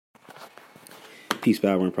Peace,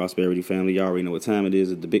 power, and prosperity, family. Y'all already know what time it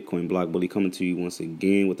is. It's the Bitcoin Block Bully coming to you once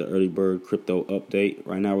again with the early bird crypto update.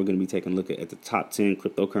 Right now, we're going to be taking a look at the top 10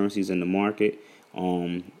 cryptocurrencies in the market.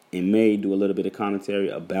 And may do a little bit of commentary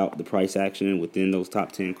about the price action within those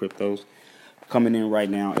top 10 cryptos. Coming in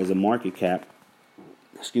right now is a market cap.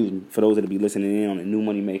 For those that will be listening in on the New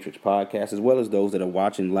Money Matrix podcast, as well as those that are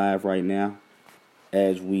watching live right now.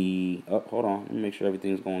 As we, hold on, let me make sure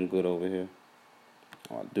everything's going good over here.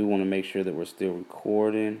 I do want to make sure that we're still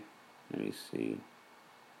recording. Let me see.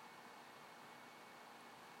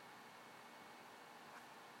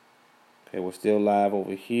 Okay, we're still live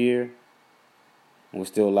over here. And we're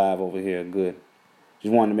still live over here. Good.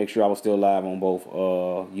 Just wanted to make sure I was still live on both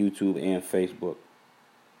YouTube and Facebook.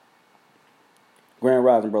 Grand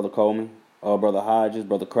Rising, Brother Coleman. Brother Hodges,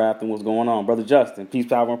 Brother Crafton, what's going on? Brother Justin, peace,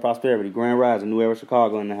 power, and prosperity. Grand Rising, New Era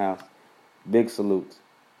Chicago in the house. Big salute.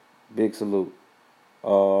 Big salute.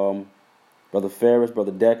 Brother Ferris,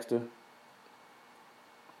 Brother Dexter.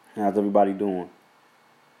 How's everybody doing?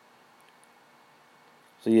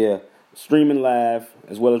 So yeah, streaming live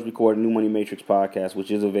as well as recording New Money Matrix podcast, which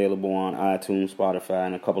is available on iTunes, Spotify,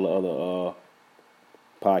 and a couple of other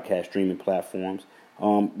podcast streaming platforms.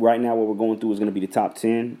 Right now, what we're going through is going to be the top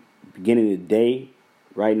 10. Beginning of the day,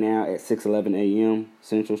 right now at 6:11 a.m.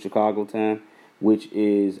 Central Chicago time, which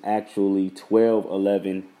is actually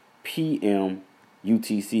 12:11 p.m.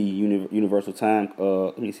 UTC Universal Time.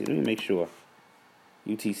 Let me make sure.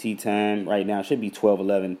 UTC time right now should be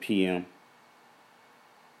 12:11 p.m.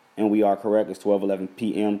 And we are correct. It's 12:11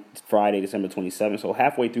 p.m. Friday, December 27th. So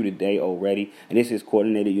halfway through the day already. And this is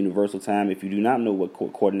Coordinated Universal Time. If you do not know what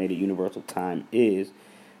Coordinated Universal Time is,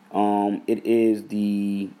 it is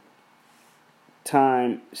the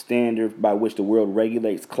time standard by which the world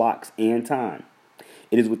regulates clocks and time.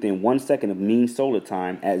 It is within 1 second of mean solar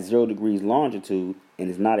time at 0 degrees longitude and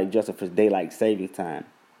is not adjusted for daylight savings time.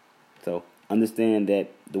 So understand that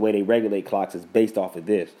the way they regulate clocks is based off of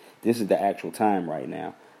this. This is the actual time right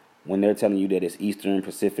now. When they're telling you that it's Eastern,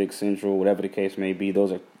 Pacific, Central, whatever the case may be,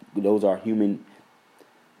 those are human.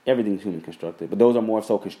 Everything's human constructed, but those are more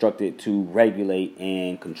so constructed to regulate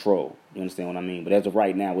and control. You understand what I mean? But as of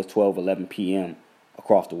right now, it's 12:11 p.m.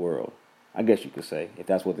 across the world. I guess you could say, if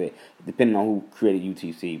that's what depending on who created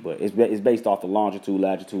UTC, but it's based off the longitude,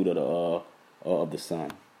 latitude of the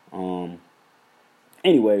sun.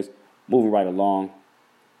 Anyways, moving right along.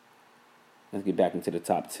 Let's get back into the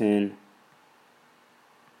top 10.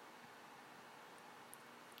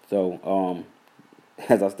 So,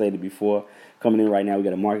 as I stated before, coming in right now, we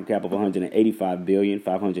got a market cap of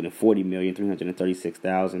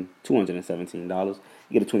 $185,540,336,217.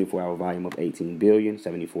 You get a 24-hour volume of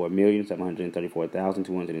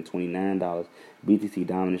 $18,074,734,229. BTC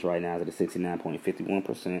dominance right now is at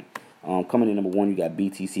 69.51%. Coming in number one, you got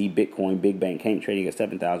BTC, Bitcoin, Big Bank, Can't trading at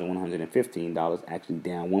 $7,115, actually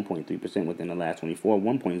down 1.3% within the last 24,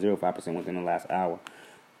 1.05% within the last hour.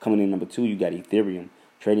 Coming in number two, you got Ethereum,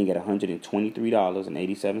 trading at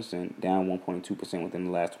 $123.87, down 1.2% within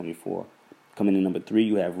the last 24. Coming in number three,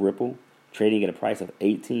 you have Ripple, trading at a price of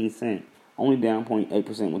 18 cents, only down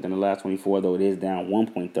 0.8% within the last 24, though it is down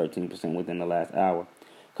 1.13% within the last hour.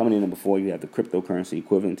 Coming in number four, you have the cryptocurrency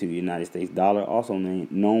equivalent to the United States dollar, also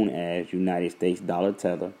known as United States Dollar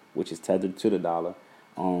Tether, which is tethered to the dollar,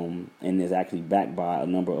 and is actually backed by a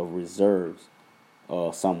number of reserves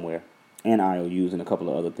somewhere, and IOUs and a couple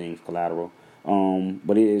of other things, collateral.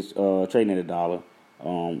 But it is trading at $1,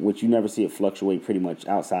 which you never see it fluctuate pretty much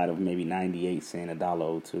outside of maybe 98 cents,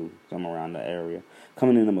 $1.02, somewhere around the area.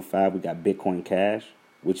 Coming in number five, we got Bitcoin Cash,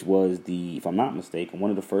 which was if I'm not mistaken, one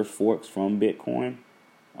of the first forks from Bitcoin,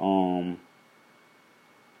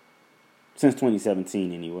 since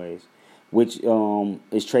 2017 anyways, which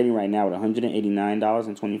is trading right now at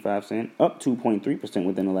 $189.25, up 2.3%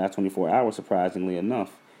 within the last 24 hours, surprisingly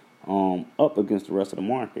enough, up against the rest of the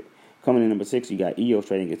market. Coming in number six, you got EOS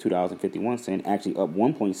trading at $2.51, actually up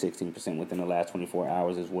 1.16% within the last 24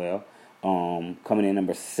 hours as well. Coming in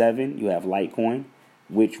number seven, you have Litecoin,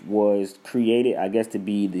 which was created, I guess, to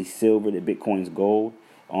be the silver to Bitcoin's gold.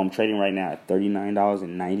 Trading right now at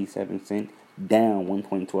 $39.97, down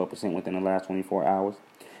 1.12% within the last 24 hours.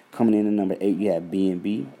 Coming in at number eight, you have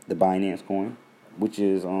BNB, the Binance coin, which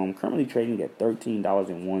is currently trading at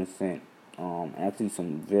 $13.01. Actually,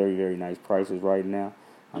 some very, very nice prices right now.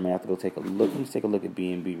 I may have to go take a look. Let's take a look at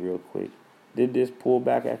BNB real quick. Did this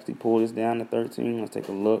pullback actually pull this down to 13? Let's take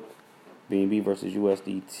a look. BNB versus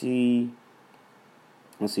USDT.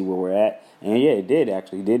 Let's see where we're at. And yeah, it did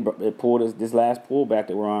actually. It pulled us this last pullback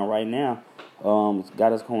that we're on right now. It's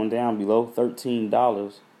got us going down below $13.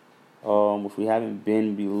 Which we haven't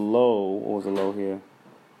been below. What was the low here?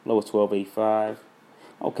 Low was $12.85.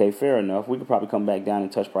 Okay, fair enough. We could probably come back down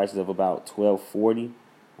and touch prices of about 1240.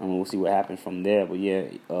 We'll see what happens from there. But yeah,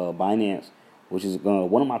 Binance, which is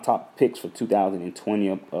one of my top picks for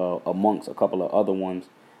 2020, amongst a couple of other ones,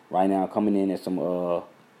 right now coming in at some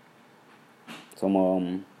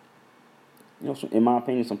in my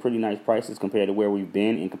opinion, some pretty nice prices compared to where we've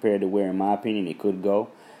been and compared to where, in my opinion, it could go.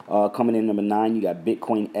 Coming in number 9, you got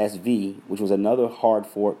Bitcoin SV, which was another hard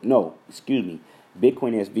fork. No, excuse me.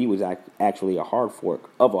 Bitcoin SV was actually a hard fork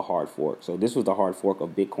of a hard fork. So this was the hard fork of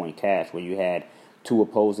Bitcoin Cash, where you had two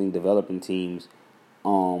opposing developing teams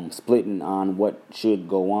splitting on what should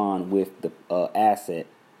go on with the asset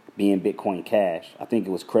being Bitcoin Cash. I think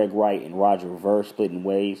it was Craig Wright and Roger Ver splitting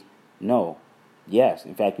ways. No. Yes.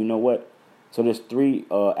 In fact, you know what? So there's 3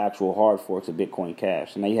 actual hard forks of Bitcoin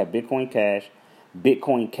Cash. So now you have Bitcoin Cash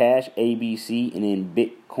ABC, and then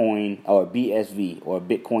Bitcoin or BSV or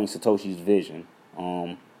Bitcoin Satoshi's Vision.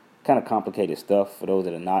 Kind of complicated stuff for those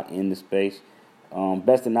that are not in the space.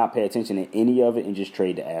 Best to not pay attention to any of it and just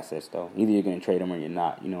trade the assets though. Either you're going to trade them or you're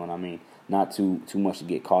not. You know what I mean? Not too much to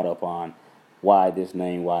get caught up on why this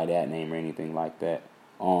name, why that name, or anything like that.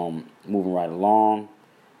 Moving right along.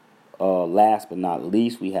 Last but not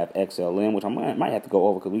least, we have XLM, which I might have to go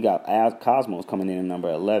over because we got Cosmos coming in at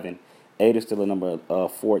number 11. ADA still at number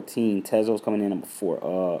 14. Tezos coming in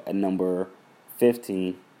at number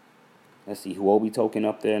 15. Let's see, Huobi token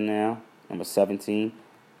up there now, number 17. I'm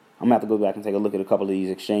going to have to go back and take a look at a couple of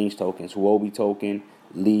these exchange tokens. Huobi token,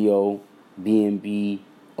 Leo, BNB,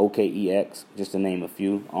 OKEX, just to name a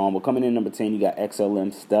few. But coming in number 10, you got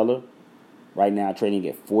XLM Stellar. Right now trading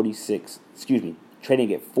at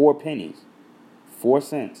trading at 4 pennies, 4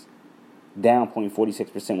 cents. Down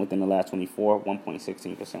 0.46% within the last 24,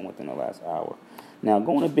 1.16% within the last hour. Now,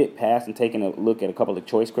 going a bit past and taking a look at a couple of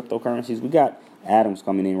choice cryptocurrencies, we got Atoms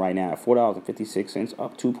coming in right now at $4.56,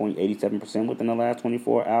 up 2.87% within the last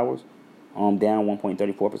 24 hours, down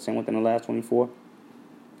 1.34% within the last 24.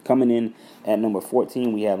 Coming in at number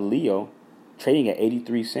 14, we have Leo, trading at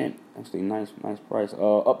 83 cents. Actually, nice price.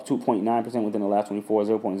 Up 2.9% within the last 24,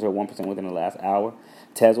 0.01% within the last hour.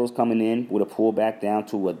 Tezos coming in with a pullback down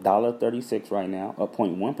to $1.36 right now, up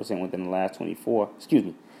 0.1% within the last 24.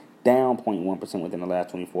 Down 0.1% within the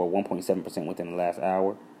last 24, 1.7% within the last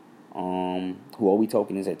hour. Huobi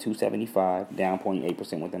token is at $2.75, down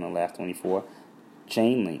 0.8% within the last 24.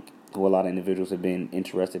 Chainlink, who a lot of individuals have been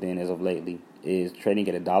interested in as of lately, is trading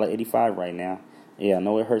at $1.85 right now. Yeah, I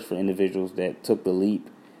know it hurts for individuals that took the leap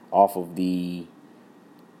off of the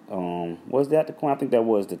was that the coin? I think that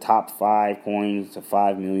was the top 5 coins to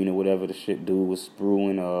 5 million or whatever the shit dude was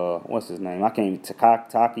spruing. What's his name? I can't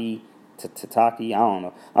Tataki. I don't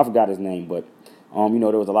know. I forgot his name, but there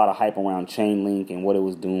was a lot of hype around Chainlink and what it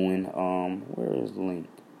was doing. Where is Link?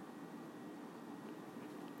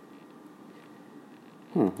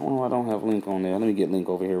 I don't have Link on there. Let me get Link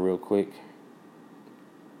over here real quick.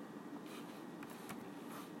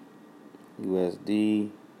 USD.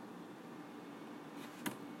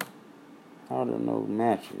 How do I know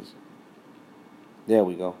matches? There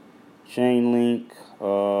we go. Chainlink.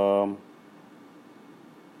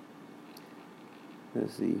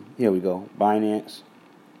 Let's see. Here we go. Binance.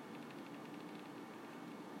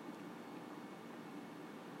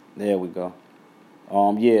 There we go.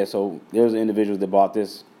 Yeah, so there's individuals that bought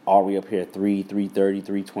this all the way up here at 330,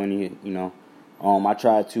 320, I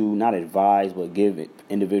try to not advise, but give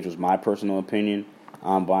individuals my personal opinion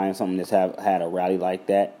on buying something that's had a rally like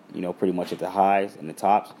that, pretty much at the highs and the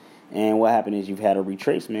tops. And what happened is you've had a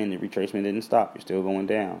retracement. The retracement didn't stop. You're still going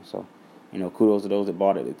down. So, kudos to those that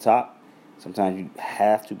bought at the top. Sometimes you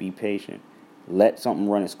have to be patient. Let something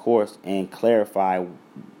run its course and clarify,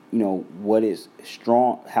 what is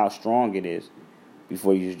strong, how strong it is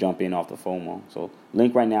before you just jump in off the FOMO. So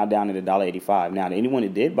Link right now down at $1.85. Now, to anyone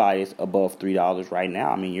that did buy this above $3 right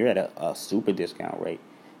now, you're at a super discount rate.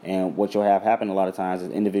 And what you'll have happen a lot of times is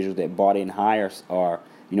individuals that bought in higher are,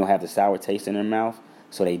 have the sour taste in their mouth.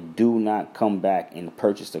 So they do not come back and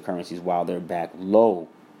purchase the currencies while they're back low,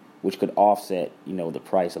 which could offset, the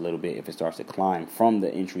price a little bit if it starts to climb from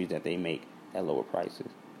the entries that they make at lower prices.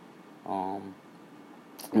 Let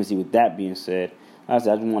me see, with that being said, I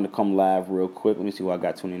just wanted to come live real quick. Let me see who I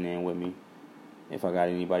got tuning in with me. If I got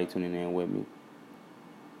anybody tuning in with me.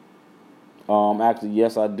 Actually,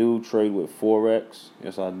 yes, I do trade with Forex.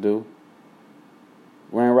 Yes, I do.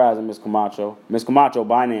 Grand Rising, Miss Camacho. Miss Camacho,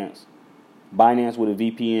 Binance. Binance with a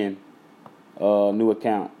VPN. New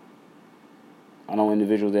account. I know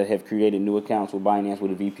individuals that have created new accounts with Binance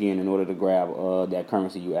with a VPN in order to grab that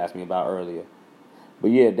currency you asked me about earlier.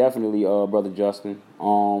 But yeah, definitely, Brother Justin.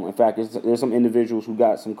 In fact, there's some individuals who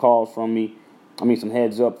got some calls from me Some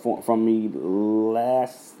heads up from me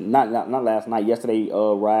not last night, yesterday,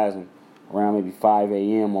 rising around maybe 5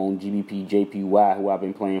 a.m. on GBP JPY, who I've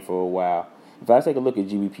been playing for a while. If I take a look at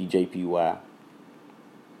GBP JPY,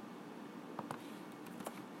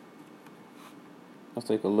 let's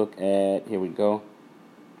take a look at, here we go.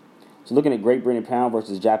 So looking at Great Britain pound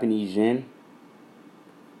versus Japanese yen.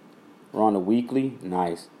 We're on the weekly.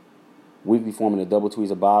 Nice. Weekly forming a double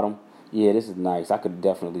tweeze at bottom. Yeah, this is nice. I could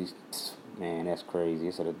definitely, man, that's crazy.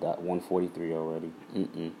 It's at a 143 already.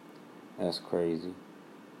 That's crazy.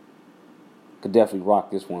 Could definitely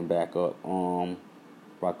rock this one back up.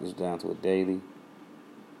 Rock this down to a daily.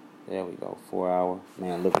 There we go. 4 hour.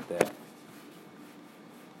 Man, look at that.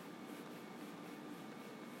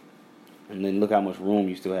 And then look how much room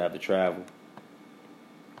you still have to travel.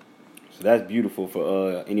 So that's beautiful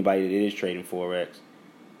for anybody that is trading Forex.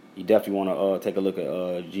 You definitely want to take a look at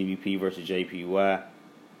GBP versus JPY.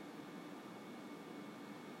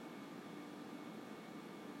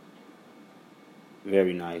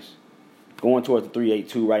 Very nice. Going towards the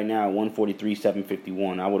 382 right now,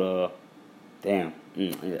 143.751. I would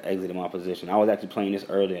exited my position. I was actually playing this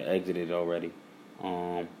earlier and exited already.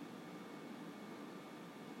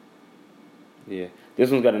 Yeah, this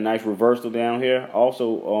one's got a nice reversal down here. Also,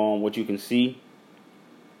 what you can see,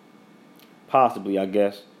 possibly, I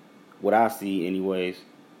guess, what I see anyways,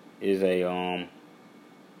 is a,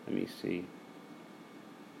 let me see.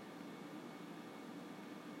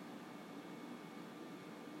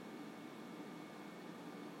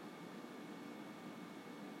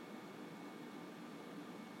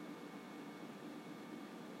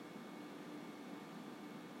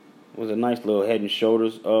 It was a nice little head and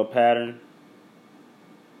shoulders pattern.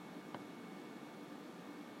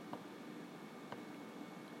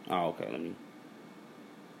 Oh, okay,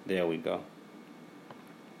 there we go.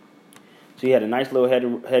 So you had a nice little head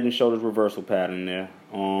and shoulders reversal pattern there.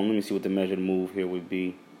 Let me see what the measured move here would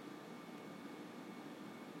be.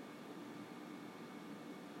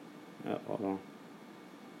 Oh, hold on.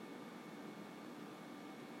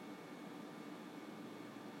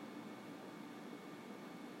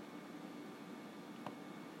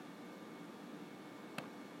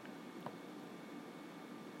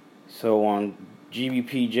 So on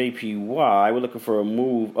GBP JPY, we're looking for a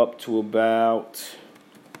move up to about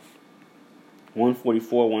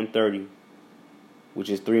 144, 130, which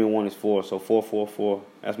is 3 and 1 is 4, so 444.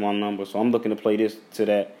 That's my number. So I'm looking to play this to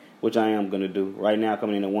that, which I am gonna do right now,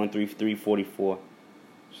 coming in at 133.44.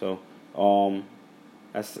 So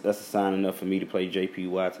that's a sign enough for me to play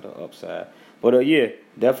JPY to the upside. But yeah,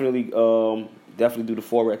 definitely do the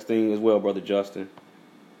Forex thing as well, brother Justin.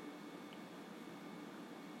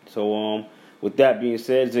 So with that being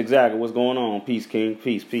said, Zigzagger, what's going on? Peace, King.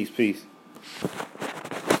 Peace, peace, peace.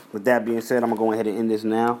 With that being said, I'm going to go ahead and end this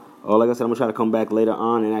now. Like I said, I'm going to try to come back later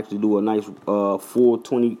on and actually do a nice full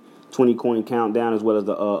 20 coin countdown as well as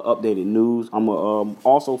the updated news. I'm going to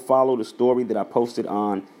also follow the story that I posted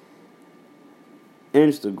on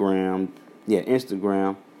Instagram. Yeah,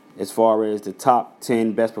 Instagram. As far as the top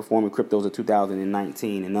 10 best performing cryptos of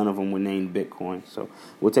 2019, and none of them were named Bitcoin. So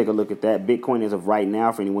we'll take a look at that. Bitcoin as of right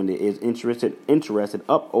now, for anyone that is interested,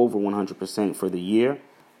 up over 100% for the year.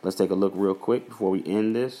 Let's take a look real quick before we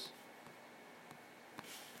end this.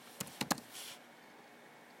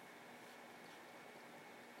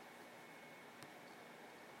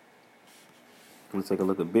 Let's take a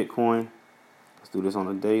look at Bitcoin. Let's do this on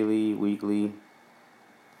a daily, weekly.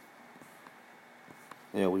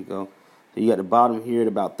 There we go. So you got the bottom here at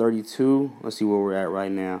about 32. Let's see where we're at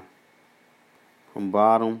right now. From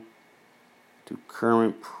bottom to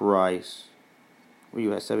current price. Where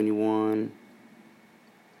you at? 71.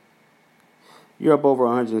 You're up over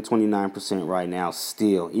 129% right now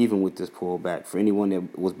still, even with this pullback. For anyone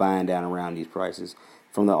that was buying down around these prices.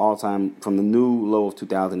 From the new low of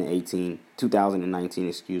 2019,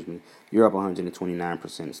 you're up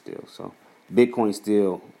 129% still. So Bitcoin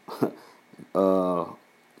still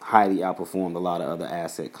highly outperformed a lot of other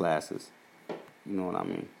asset classes. You know what I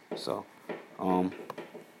mean? So,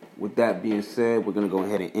 with that being said, we're going to go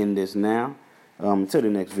ahead and end this now. Until the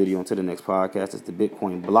next video, until the next podcast, it's the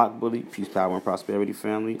Bitcoin Block Bully. Peace, power, and prosperity,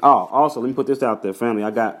 family. Oh, also, let me put this out there, family. I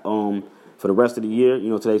got, for the rest of the year,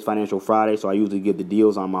 today's Financial Friday, so I usually give the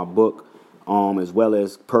deals on my book, as well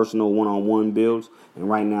as personal one-on-one builds. And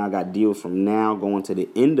right now, I got deals from now going to the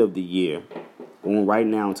end of the year. Going right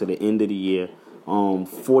now to the end of the year.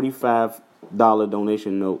 $45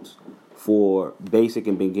 donation notes for basic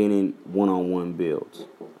and beginning one-on-one builds.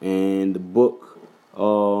 And the book,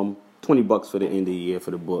 $20 for the end of the year for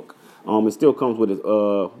the book. It still comes with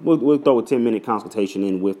we'll throw a 10-minute consultation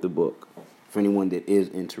in with the book for anyone that is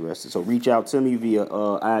interested. So reach out to me via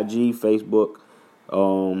IG, Facebook,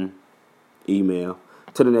 email.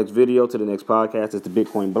 To the next video, to the next podcast. It's the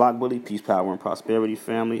Bitcoin Block Bully. Peace, power, and prosperity,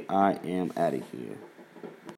 family. I am out of here.